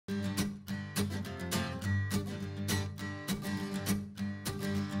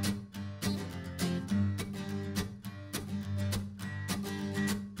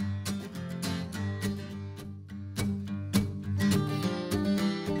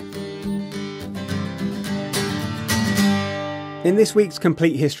In this week's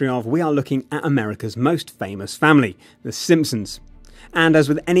Complete History of, we are looking at America's most famous family, the Simpsons. And as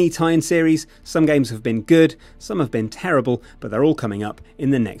with any tie-in series, some games have been good, some have been terrible, but they're all coming up in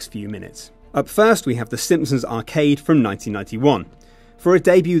the next few minutes. Up first, we have the Simpsons Arcade from 1991. For a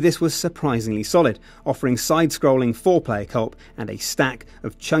debut, this was surprisingly solid, offering side-scrolling 4-player co-op and a stack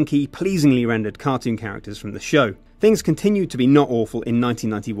of chunky, pleasingly rendered cartoon characters from the show. Things continued to be not awful in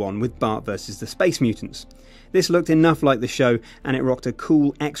 1991 with Bart vs. the Space Mutants. This looked enough like the show, and it rocked a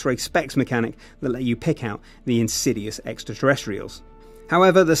cool X-ray specs mechanic that let you pick out the insidious extraterrestrials.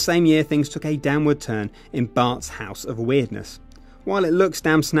 However, the same year things took a downward turn in Bart's House of Weirdness. While it looks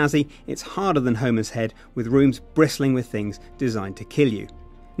damn snazzy, it's harder than Homer's head, with rooms bristling with things designed to kill you.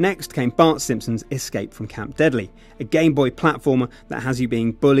 Next came Bart Simpson's Escape from Camp Deadly, a Game Boy platformer that has you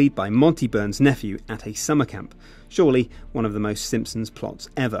being bullied by Monty Burns' nephew at a summer camp. Surely one of the most Simpsons plots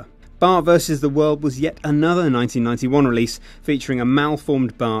ever. Bart vs. the World was yet another 1991 release, featuring a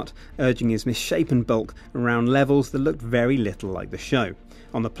malformed Bart urging his misshapen bulk around levels that looked very little like the show.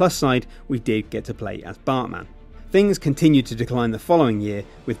 On the plus side, we did get to play as Bartman. Things continued to decline the following year,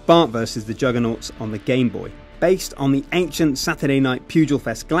 with Bart vs. the Juggernauts on the Game Boy. Based on the ancient Saturday Night Pugil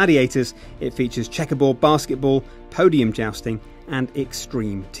Fest gladiators, it features checkerboard basketball, podium jousting, and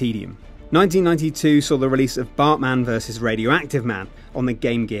extreme tedium. 1992 saw the release of Bartman vs. Radioactive Man on the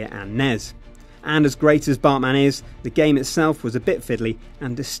Game Gear and NES. And as great as Bartman is, the game itself was a bit fiddly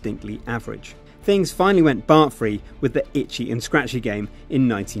and distinctly average. Things finally went Bart-free with the Itchy and Scratchy game in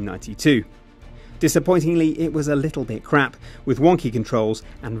 1992. Disappointingly, it was a little bit crap, with wonky controls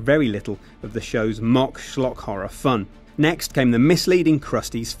and very little of the show's mock schlock horror fun. Next came the misleading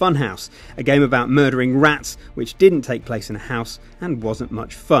Krusty's Funhouse, a game about murdering rats which didn't take place in a house and wasn't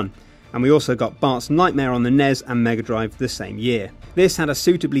much fun. And we also got Bart's Nightmare on the NES and Mega Drive the same year. This had a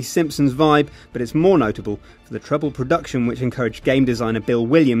suitably Simpsons vibe, but it's more notable for the troubled production which encouraged game designer Bill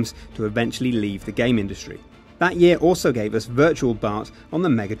Williams to eventually leave the game industry. That year also gave us Virtual Bart on the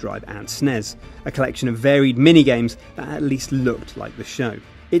Mega Drive and SNES, a collection of varied mini-games that at least looked like the show.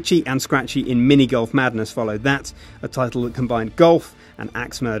 Itchy and Scratchy in Mini Golf Madness followed that, a title that combined golf and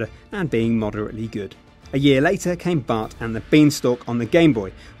axe murder and being moderately good. A year later came Bart and the Beanstalk on the Game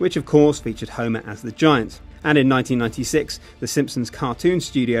Boy, which of course featured Homer as the Giant. And in 1996, the Simpsons Cartoon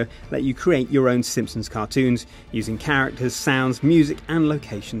Studio let you create your own Simpsons cartoons, using characters, sounds, music and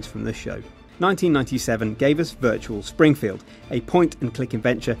locations from the show. 1997 gave us Virtual Springfield, a point-and-click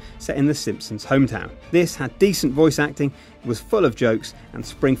adventure set in the Simpsons' hometown. This had decent voice acting, was full of jokes, and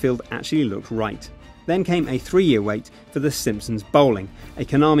Springfield actually looked right. Then came a 3-year wait for The Simpsons Bowling, a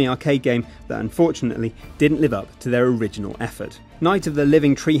Konami arcade game that unfortunately didn't live up to their original effort. Night of the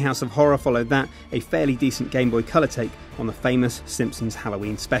Living Treehouse of Horror followed that, a fairly decent Game Boy Color take on the famous Simpsons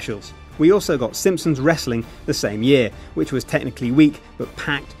Halloween specials. We also got Simpsons Wrestling the same year, which was technically weak but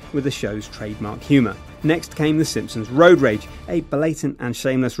packed with the show's trademark humour. Next came The Simpsons Road Rage, a blatant and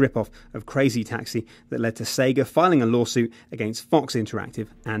shameless rip-off of Crazy Taxi that led to Sega filing a lawsuit against Fox Interactive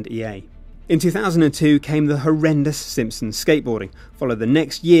and EA. In 2002 came the horrendous Simpsons Skateboarding, followed the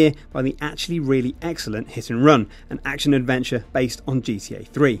next year by the actually really excellent Hit and Run, an action-adventure based on GTA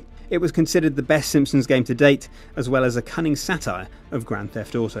 3. It was considered the best Simpsons game to date, as well as a cunning satire of Grand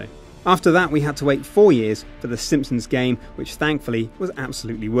Theft Auto. After that, we had to wait 4 years for the Simpsons game, which thankfully was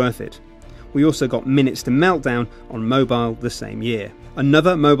absolutely worth it. We also got Minutes to Meltdown on mobile the same year.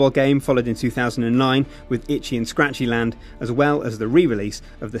 Another mobile game followed in 2009 with Itchy and Scratchy Land, as well as the re-release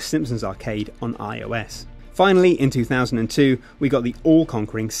of the Simpsons Arcade on iOS. Finally, in 2002, we got the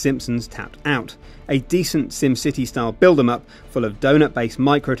all-conquering Simpsons Tapped Out, a decent SimCity-style build-em-up full of donut-based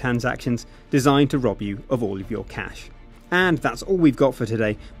microtransactions designed to rob you of all of your cash. And that's all we've got for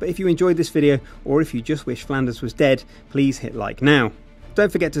today, but if you enjoyed this video, or if you just wish Flanders was dead, please hit like now.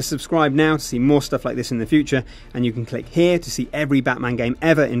 Don't forget to subscribe now to see more stuff like this in the future, and you can click here to see every Batman game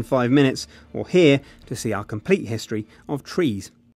ever in 5 minutes, or here to see our complete history of trees.